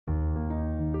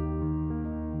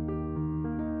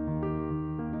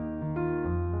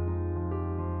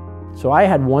So I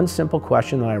had one simple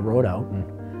question that I wrote out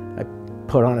and I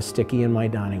put on a sticky in my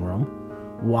dining room.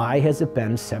 Why has it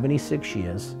been 76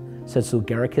 years since Lou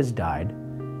Gehrig has died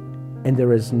and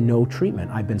there is no treatment?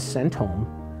 I've been sent home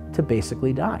to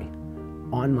basically die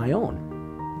on my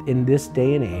own in this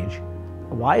day and age.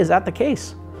 Why is that the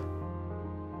case?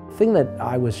 The thing that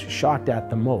I was shocked at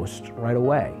the most right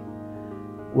away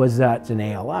was that in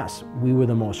ALS, we were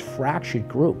the most fractured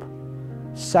group,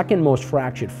 second most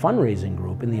fractured fundraising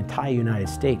group in the entire United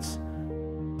States.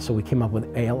 So we came up with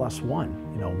ALS ONE,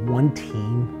 one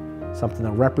team, something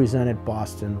that represented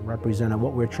Boston, represented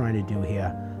what we're trying to do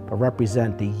here, but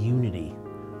represent the unity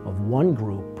of one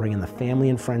group, bringing the family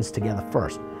and friends together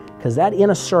first. Because that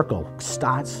inner circle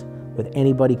starts with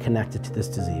anybody connected to this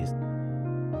disease.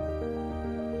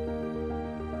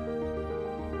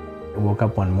 I woke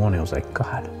up one morning, I was like,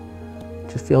 God, it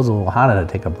just feels a little harder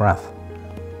to take a breath.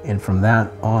 And from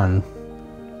that on,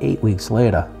 8 weeks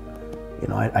later,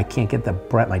 I can't get the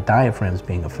breath, my diaphragm's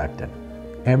being affected.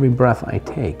 Every breath I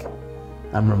take,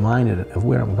 I'm reminded of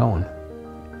where I'm going.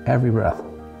 Every breath.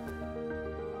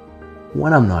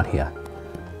 When I'm not here,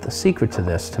 the secret to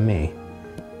this, to me,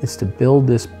 is to build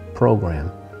this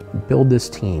program, build this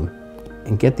team,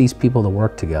 and get these people to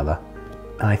work together.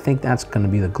 And I think that's going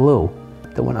to be the glue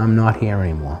that when I'm not here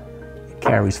anymore, it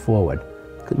carries forward.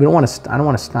 Because I don't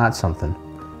want to start something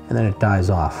and then it dies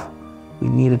off. We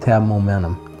need it to have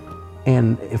momentum.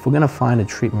 And if we're going to find a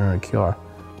treatment or a cure,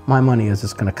 my money is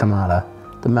it's going to come out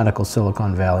of the medical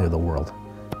Silicon Valley of the world.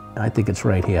 And I think it's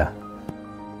right here.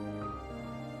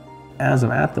 As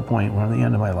I'm at the point where I'm at the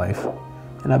end of my life,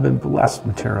 and I've been blessed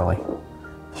materially,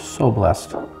 so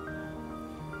blessed,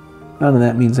 none of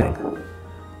that means anything.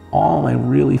 All I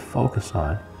really focus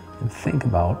on and think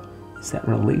about is that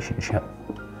relationship.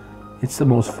 It's the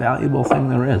most valuable thing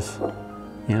there is.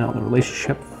 The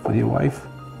relationship with your wife,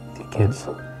 with your kids,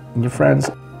 and your friends.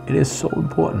 It is so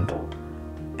important.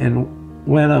 And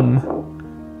when I'm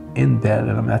in bed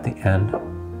and I'm at the end,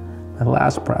 my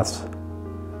last breaths,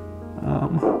 I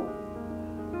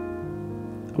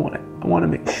want to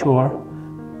make sure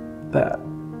that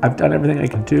I've done everything I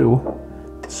can do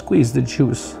to squeeze the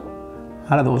juice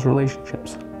out of those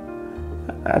relationships.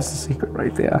 That's the secret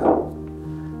right there.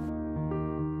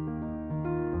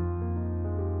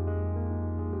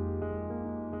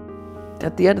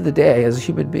 At the end of the day, as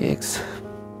human beings,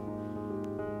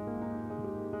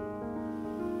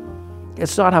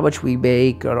 it's not how much we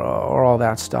make or all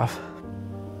that stuff.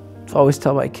 I always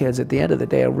tell my kids, at the end of the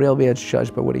day, a real man's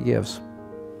judged by what he gives.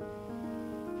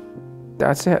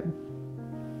 That's it.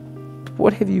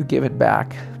 What have you given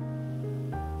back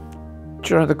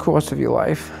during the course of your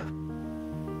life?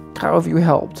 How have you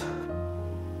helped?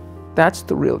 That's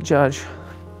the real judge.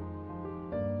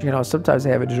 Sometimes I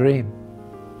have a dream.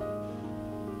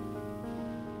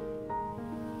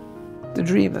 The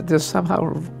dream that this somehow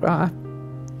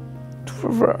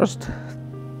reversed.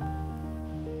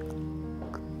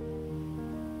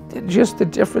 And just the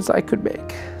difference I could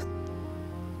make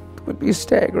would be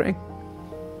staggering.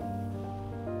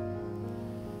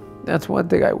 That's one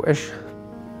thing I wish.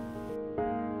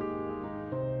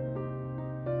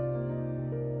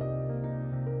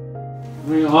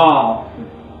 We all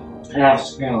have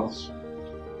skills.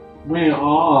 We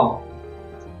all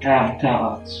have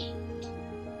talents.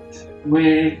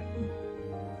 We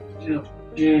just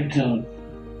need to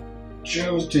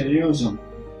choose to use them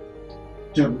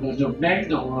to make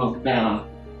the world better,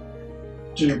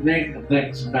 to make the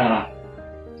things better.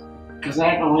 Because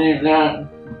I believe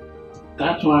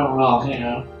that's why we're all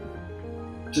here,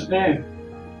 to maybe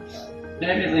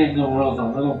leave the world a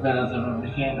little better than we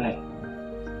became it.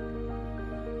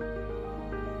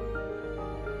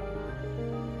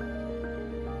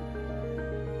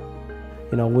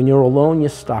 When you're alone, you're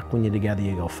stuck. When you're together,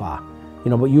 you go far.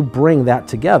 But you bring that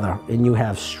together and you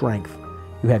have strength.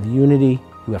 You have unity,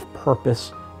 you have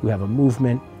purpose, you have a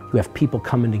movement, you have people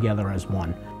coming together as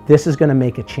one. This is going to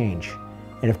make a change.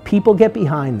 And if people get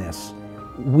behind this,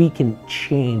 we can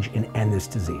change and end this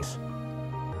disease.